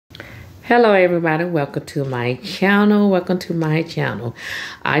Hello everybody, welcome to my channel.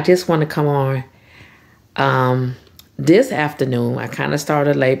 I just want to come on this afternoon. I kind of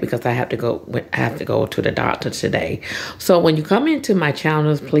started late because I have to go to the doctor today. So when you come into my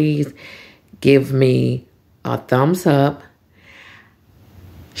channels, please give me a thumbs up,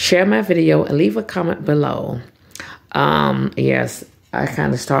 share my video, and leave a comment below. Yes, I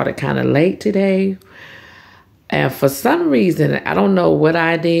kind of started kind of late today, and for some reason I don't know what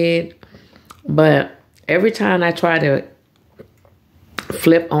I did, but every time I try to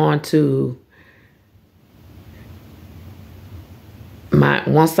flip onto my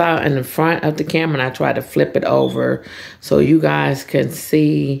one side in the front of the camera, and I try to flip it over so you guys can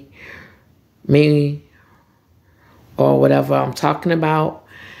see me or whatever I'm talking about.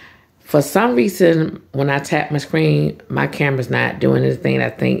 For some reason, when I tap my screen, my camera's not doing anything. I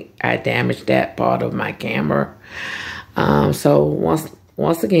think I damaged that part of my camera. So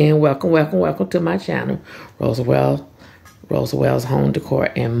once again, welcome to my channel, Rosawell's Home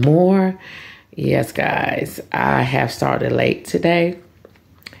Decor and More. Yes, guys, I have started late today,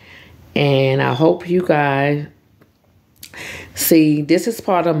 and I hope you guys see. This is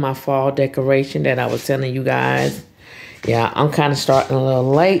part of my fall decoration that I was telling you guys. Yeah, I'm kind of starting a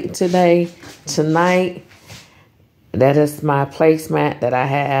little late tonight. That is my placemat that I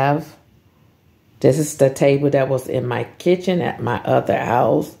have. This is the table that was in my kitchen at my other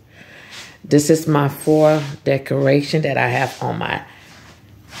house. This is my fall decoration that I have on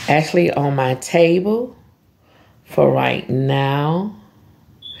my table for right now.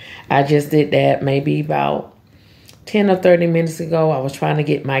 I just did that maybe about 10 or 30 minutes ago. I was trying to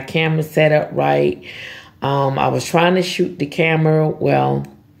get my camera set up right. I was trying to shoot the camera. Well,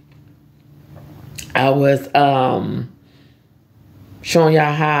 I was showing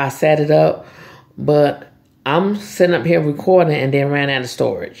y'all how I set it up, but I'm sitting up here recording and then ran out of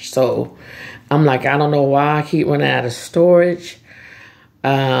storage. So I'm like, I don't know why I keep running out of storage.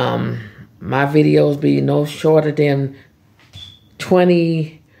 My videos be no shorter than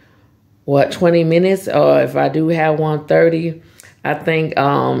 20 minutes, or if I do have 1:30, I think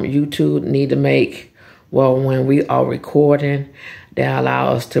YouTube need to make, well, when we are recording, they allow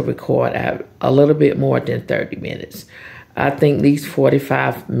us to record at a little bit more than 30 minutes. I think these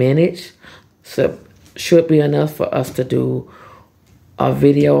 45 minutes should be enough for us to do a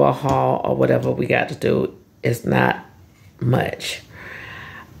video, a haul, or whatever we got to do. It's not much.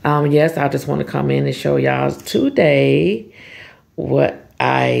 Yes, I just want to come in and show y'all today what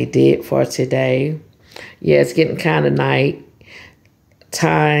I did for today. Yeah, it's getting kind of night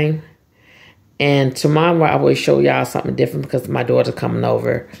time. And tomorrow I will show y'all something different because my daughter's coming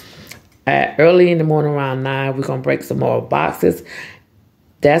over. Early in the morning around 9, we're going to break some more boxes.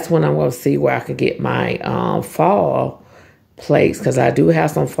 That's when I'm going to see where I can get my fall plates, because I do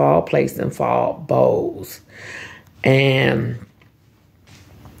have some fall plates and fall bowls. And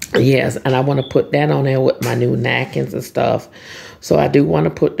yes, and I want to put that on there with my new napkins and stuff. So I do want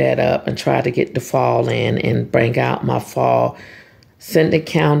to put that up and try to get the fall in and bring out my fall scented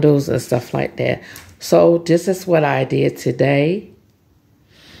candles and stuff like that. So this is what I did today.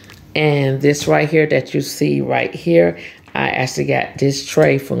 And this right here that you see right here, I actually got this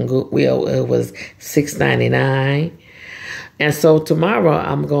tray from Goodwill. It was $6.99. And so tomorrow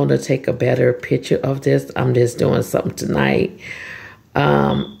I'm going to take a better picture of this. I'm just doing something tonight.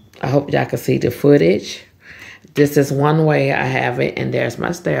 I hope y'all can see the footage. This is one way I have it, and there's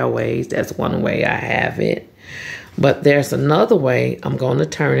my stairways. That's one way I have it. But there's another way. I'm going to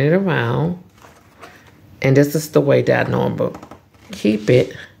turn it around. And this is the way that I normally keep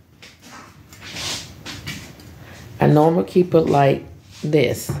it. I normally keep it like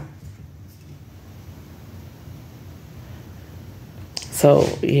this. So,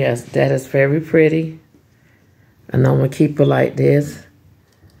 yes, that is very pretty. I normally keep it like this.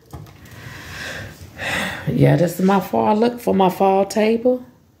 Yeah, this is my fall look for my fall table.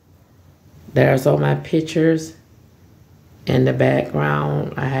 There's all my pictures. In the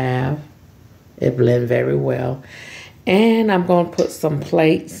background I have. It blends very well. And I'm going to put some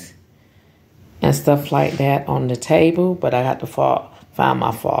plates and stuff like that on the table. But I got to find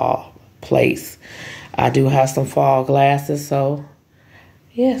my fall plates. I do have some fall glasses. So,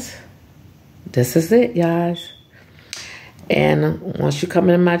 yes. This is it, guys. And once you come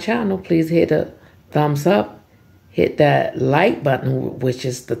in my channel, please hit a thumbs up. Hit that like button, which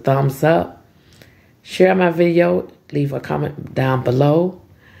is the thumbs up. Share my video. Leave a comment down below.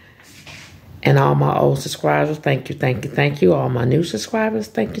 And all my old subscribers, thank you. All my new subscribers,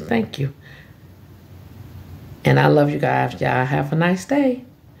 thank you. And I love you guys. Y'all have a nice day.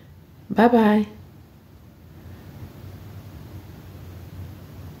 Bye-bye.